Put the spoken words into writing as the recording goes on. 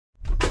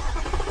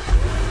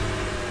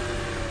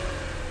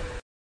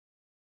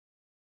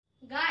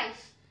Guys,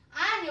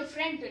 I am your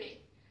friend today.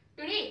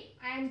 Today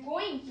I am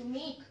going to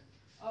make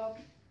a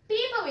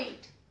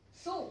paperweight.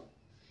 So,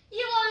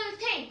 you all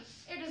think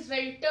it is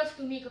very tough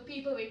to make a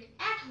paperweight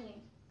at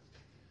home.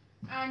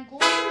 I am going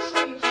to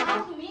show you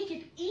how to make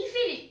it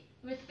easily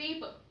with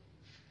paper.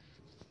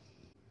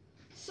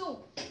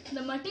 So,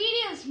 the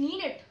materials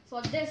needed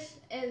for this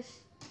is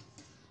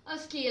a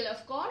scale,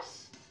 of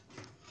course,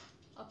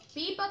 a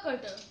paper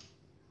cutter,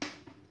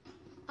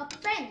 a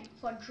pen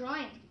for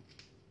drawing,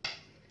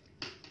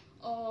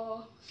 a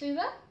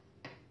scissor.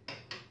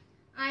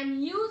 I'm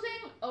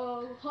using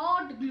a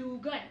hot glue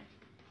gun.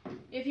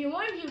 If you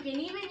want, you can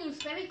even use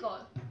Fevicol.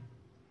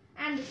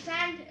 And the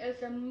sand is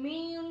the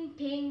main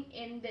thing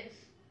in this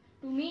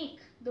to make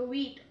the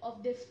weight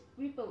of this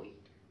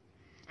paperweight.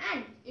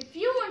 And if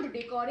you want to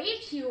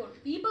decorate your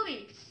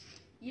paperweight,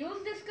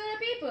 use this color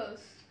papers.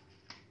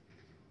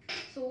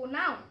 So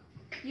now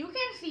you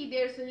can see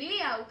there's a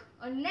layout,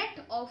 a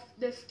net of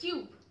this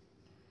cube.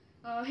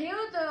 Here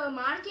the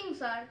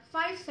markings are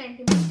 5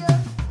 centimeter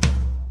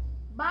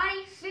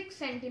by 6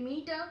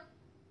 centimeter.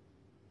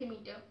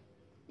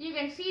 You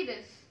can see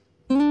this.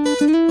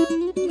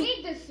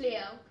 Make this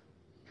layout.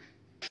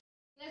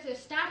 Let's get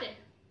started.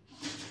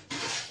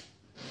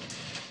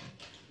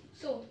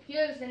 So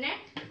here is the net.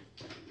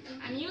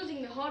 I'm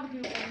using the hot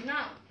glue gun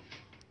now.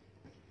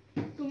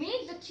 To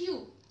make the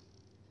cube,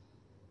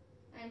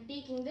 I'm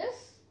taking this,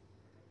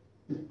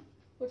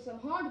 put some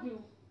hot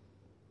glue,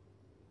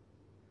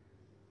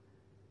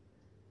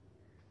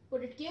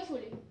 put it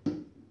carefully.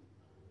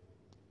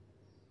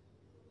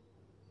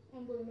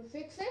 I'm going to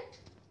fix it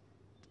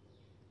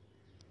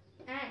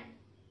and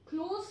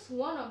close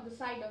one of the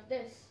side of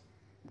this.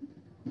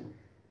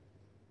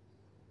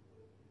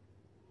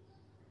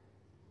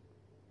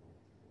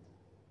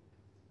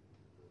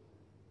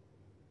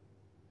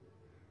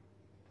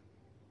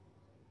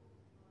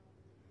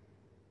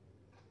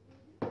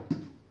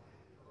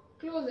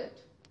 Close it.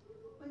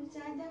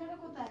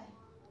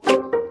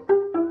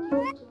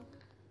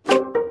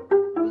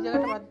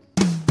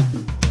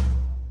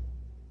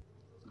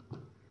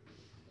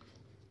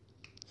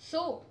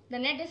 So the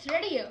net is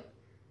ready here.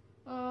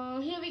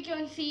 Here we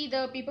can see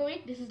the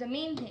paperweight. This is the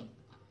main thing.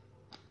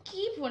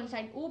 Keep one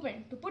side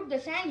open to put the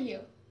sand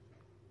here.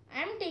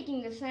 I am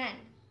taking the sand,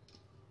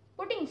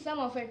 putting some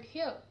of it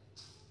here.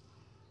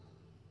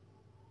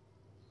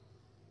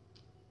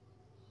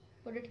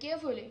 Put it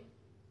carefully.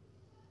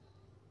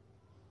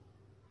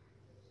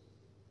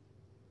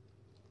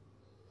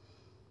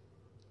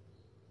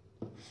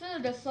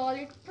 Fill the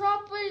solid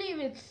properly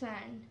with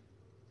sand.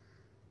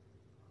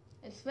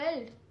 It's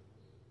filled.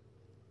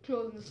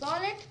 Close the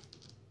solid.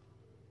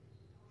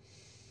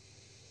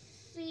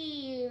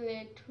 Seal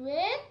it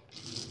with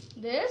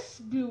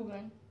this glue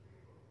gun.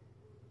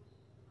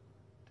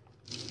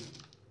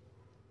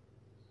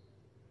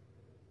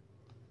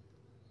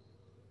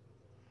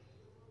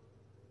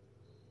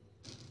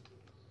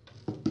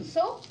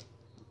 So,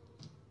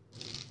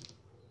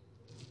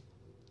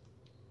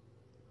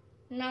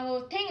 now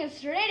our thing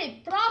is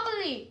ready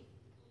properly.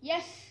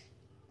 Yes,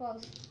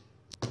 pause.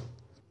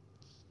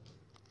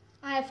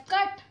 I have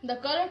cut the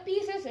color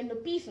pieces into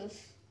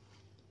pieces.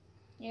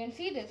 You can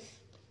see this.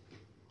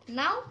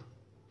 Now,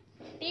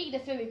 take the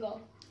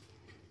Fevicol.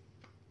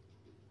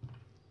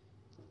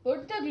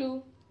 Put the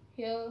glue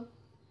here.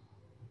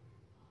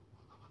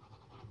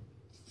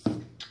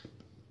 And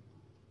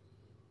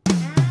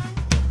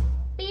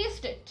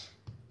paste it.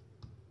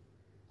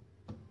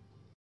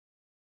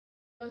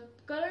 A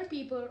color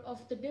paper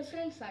of the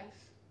different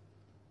size.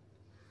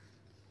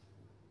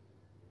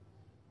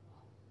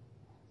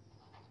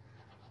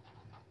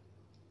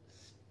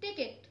 Stick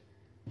it.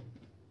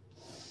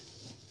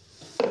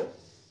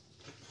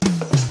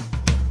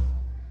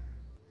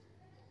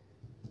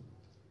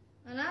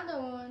 Another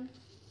one.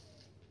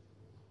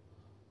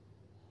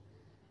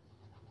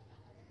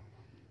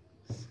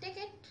 Stick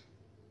it.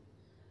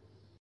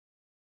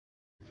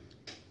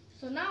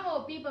 So now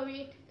our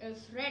paperweight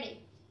is ready.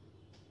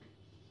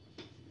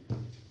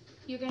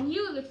 You can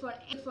use it for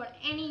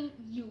any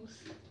use.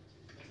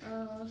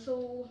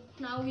 So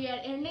now we are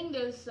ending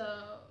this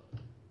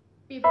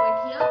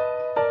paperweight here.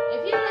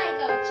 If you like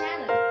our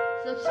channel,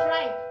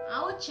 subscribe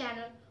our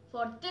channel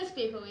for this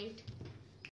paperweight.